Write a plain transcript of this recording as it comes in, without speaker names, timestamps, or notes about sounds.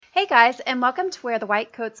Hey guys, and welcome to Where the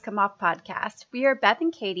White Coats Come Off podcast. We are Beth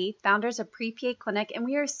and Katie, founders of Pre-PA Clinic, and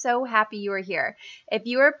we are so happy you are here. If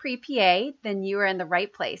you are pre-PA, then you are in the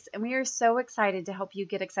right place, and we are so excited to help you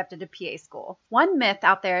get accepted to PA school. One myth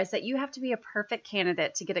out there is that you have to be a perfect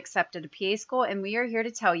candidate to get accepted to PA school, and we are here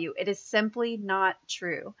to tell you it is simply not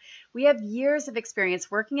true. We have years of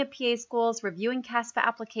experience working at PA schools, reviewing CASPA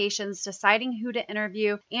applications, deciding who to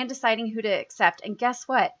interview, and deciding who to accept. And guess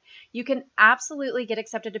what? You can absolutely get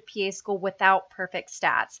accepted to PA school without perfect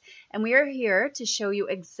stats. And we are here to show you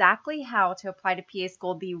exactly how to apply to PA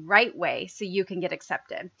school the right way so you can get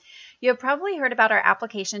accepted. You have probably heard about our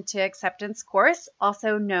application to acceptance course,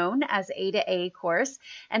 also known as A to A course,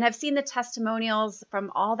 and have seen the testimonials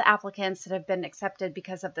from all the applicants that have been accepted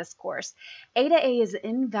because of this course. A to A is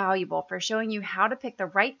invaluable for showing you how to pick the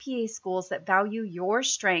right PA schools that value your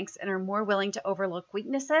strengths and are more willing to overlook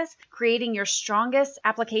weaknesses, creating your strongest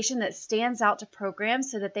application that stands out to programs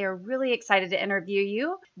so that they are really excited to interview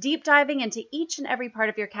you, deep diving into each and every part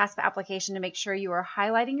of your CASPA application to make sure you are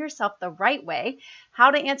highlighting yourself the right way, how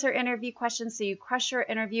to answer interview questions so you crush your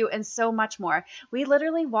interview, and so much more. We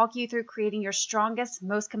literally walk you through creating your strongest,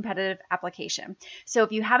 most competitive application. So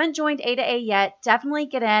if you haven't joined A to A yet, definitely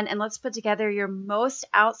get in and let's put together your most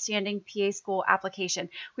outstanding PA school application.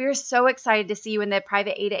 We are so excited to see you in the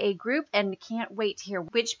private A to A group and can't wait to hear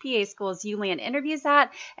which PA schools you land interviews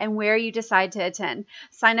at and where you decide to attend.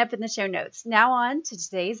 Sign up in the show notes. Now on to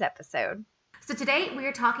today's episode. So today we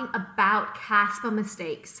are talking about CASPA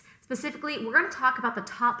mistakes. Specifically, we're going to talk about the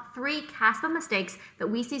top 3 CASPA mistakes that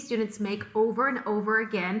we see students make over and over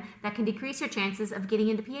again that can decrease your chances of getting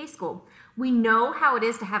into PA school. We know how it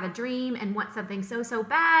is to have a dream and want something so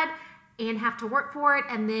bad and have to work for it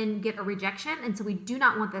and then get a rejection. And so we do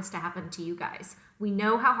not want this to happen to you guys. We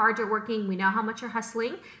know how hard you're working. We know how much you're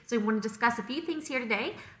hustling. So we want to discuss a few things here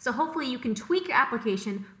today. So hopefully you can tweak your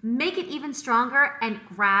application, make it even stronger, and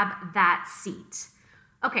grab that seat.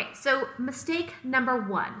 Okay, so mistake number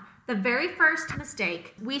 1. The very first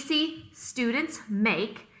mistake we see students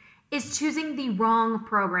make is choosing the wrong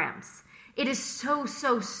programs. It is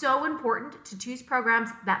so important to choose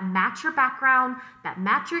programs that match your background, that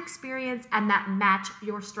match your experience, and that match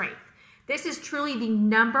your strength. This is truly the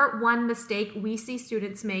number 1 mistake we see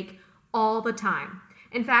students make all the time.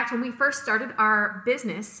 In fact, when we first started our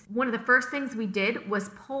business, one of the first things we did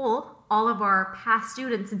was poll all of our past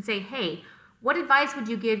students and say, hey, what advice would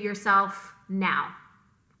you give yourself now?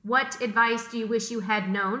 What advice do you wish you had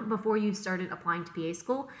known before you started applying to PA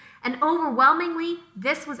school? And overwhelmingly,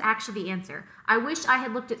 this was actually the answer. I wish I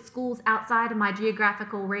had looked at schools outside of my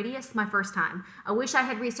geographical radius my first time. I wish I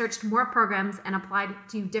had researched more programs and applied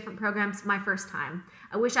to different programs my first time.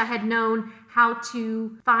 I wish I had known how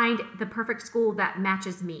to find the perfect school that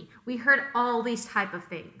matches me. We heard all these type of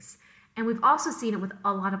things. And we've also seen it with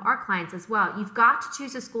a lot of our clients as well. You've got to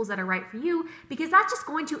choose the schools that are right for you because that's just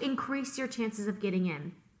going to increase your chances of getting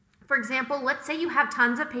in. For example, let's say you have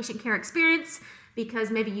tons of patient care experience because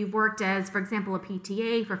maybe you've worked as, for example, a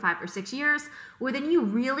PTA for 5 or 6 years, well, then you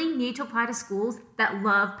really need to apply to schools that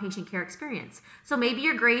love patient care experience. So maybe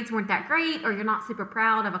your grades weren't that great or you're not super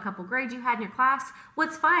proud of a couple grades you had in your class. Well,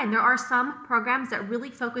 it's fine. There are some programs that really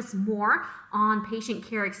focus more on patient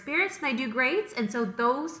care experience and they do grades. And so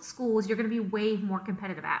those schools you're going to be way more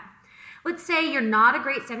competitive at. Let's say you're not a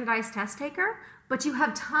great standardized test taker, but you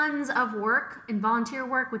have tons of work and volunteer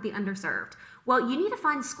work with the underserved. Well, you need to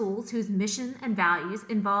find schools whose mission and values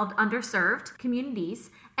involve underserved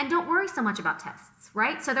communities and don't worry so much about tests,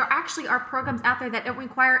 right? So there actually are programs out there that don't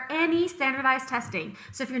require any standardized testing.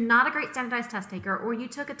 So if you're not a great standardized test taker or you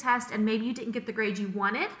took a test and maybe you didn't get the grade you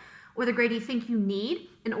wanted or the grade you think you need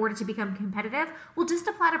in order to become competitive, well, just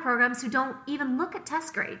apply to programs who don't even look at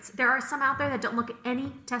test grades. There are some out there that don't look at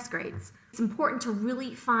any test grades. It's important to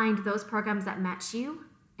really find those programs that match you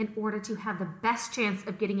in order to have the best chance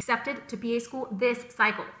of getting accepted to PA school this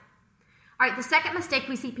cycle. All right, the second mistake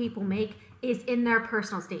we see people make is in their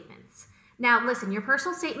personal statements. Now, listen, your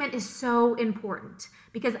personal statement is so important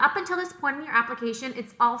because up until this point in your application,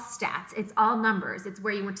 it's all stats, it's all numbers. It's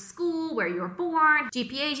where you went to school, where you were born,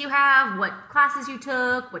 GPAs you have, what classes you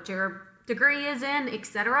took, what your degree is in,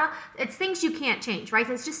 etc. It's things you can't change, right?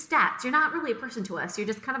 It's just stats. You're not really a person to us. You're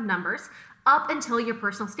just kind of numbers up until your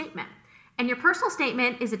personal statement. And your personal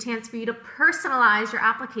statement is a chance for you to personalize your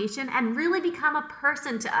application and really become a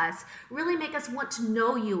person to us, really make us want to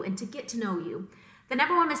know you and to get to know you. The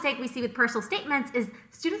number 1 mistake we see with personal statements is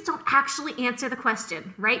students don't actually answer the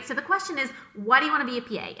question, right? So the question is, why do you want to be a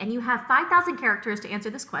PA? And you have 5,000 characters to answer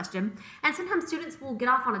this question. And sometimes students will get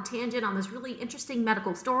off on a tangent on this really interesting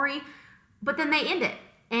medical story, but then they end it.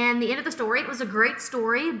 And the end of the story, it was a great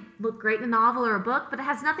story, looked great in a novel or a book, but it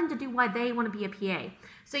has nothing to do why they want to be a PA.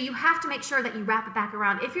 So you have to make sure that you wrap it back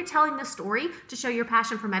around. If you're telling this story to show your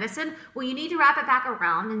passion for medicine, well, you need to wrap it back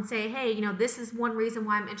around and say, hey, this is one reason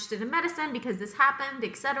why I'm interested in medicine, because this happened,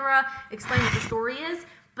 etc. Explain what the story is.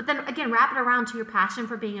 But then again, wrap it around to your passion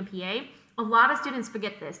for being a PA. A lot of students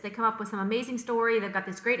forget this. They come up with some amazing story. They've got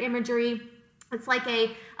this great imagery. It's like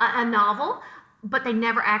a novel, but they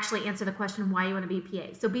never actually answer the question why you want to be a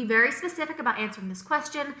PA. So be very specific about answering this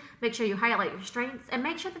question. Make sure you highlight your strengths, and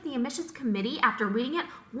make sure that the admissions committee, after reading it,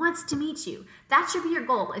 wants to meet you. That should be your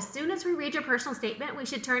goal. As soon as we read your personal statement, we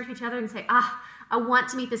should turn to each other and say, I want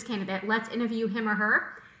to meet this candidate. Let's interview him or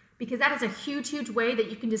her, because that is a huge, huge way that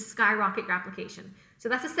you can just skyrocket your application. So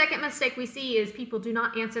that's the second mistake we see, is people do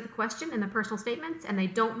not answer the question in the personal statements, and they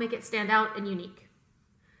don't make it stand out and unique.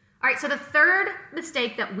 All right, so the third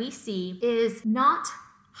mistake that we see is not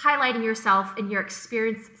highlighting yourself in your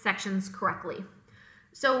experience sections correctly.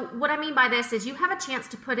 So what I mean by this is you have a chance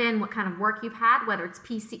to put in what kind of work you've had, whether it's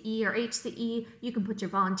PCE or HCE. You can put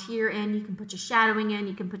your volunteer in, you can put your shadowing in,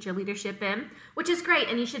 you can put your leadership in, which is great,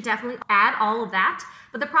 and you should definitely add all of that.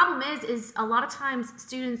 But the problem is a lot of times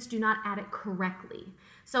students do not add it correctly.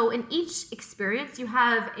 So in each experience, you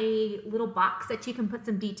have a little box that you can put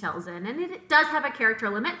some details in. And it does have a character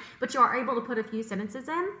limit, but you are able to put a few sentences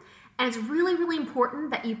in. And it's really, really important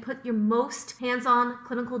that you put your most hands-on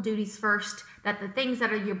clinical duties first, that the things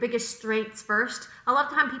that are your biggest strengths first. A lot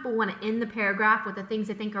of time people want to end the paragraph with the things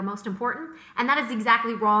they think are most important, and that is the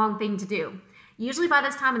exactly wrong thing to do. Usually by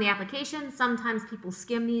this time in the application, sometimes people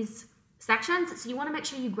skim these sections, so you want to make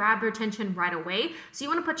sure you grab their attention right away. So you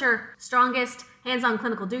want to put your strongest hands-on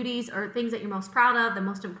clinical duties, or things that you're most proud of, the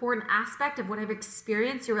most important aspect of whatever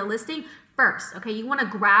experience you're listing first. Okay, you want to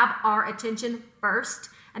grab our attention first,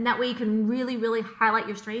 and that way you can really, really highlight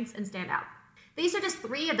your strengths and stand out. These are just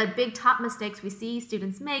 3 of the big top mistakes we see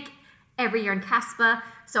students make every year in CASPA.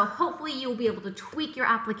 So hopefully you'll be able to tweak your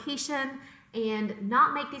application and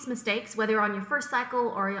not make these mistakes, whether you're on your first cycle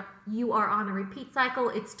or you are on a repeat cycle.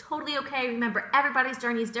 It's totally okay. Remember, everybody's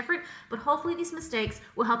journey is different, but hopefully these mistakes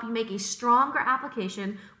will help you make a stronger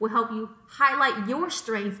application, will help you highlight your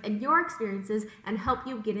strengths and your experiences, and help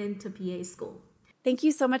you get into PA school. Thank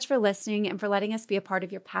you so much for listening and for letting us be a part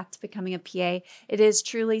of your path to becoming a PA. It is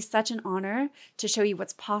truly such an honor to show you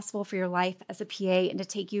what's possible for your life as a PA, and to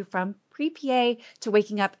take you from pre-PA to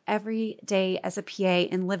waking up every day as a PA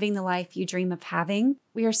and living the life you dream of having.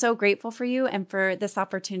 We are so grateful for you and for this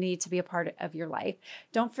opportunity to be a part of your life.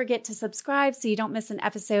 Don't forget to subscribe so you don't miss an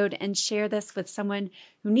episode, and share this with someone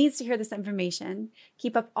who needs to hear this information.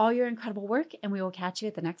 Keep up all your incredible work, and we will catch you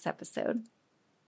at the next episode.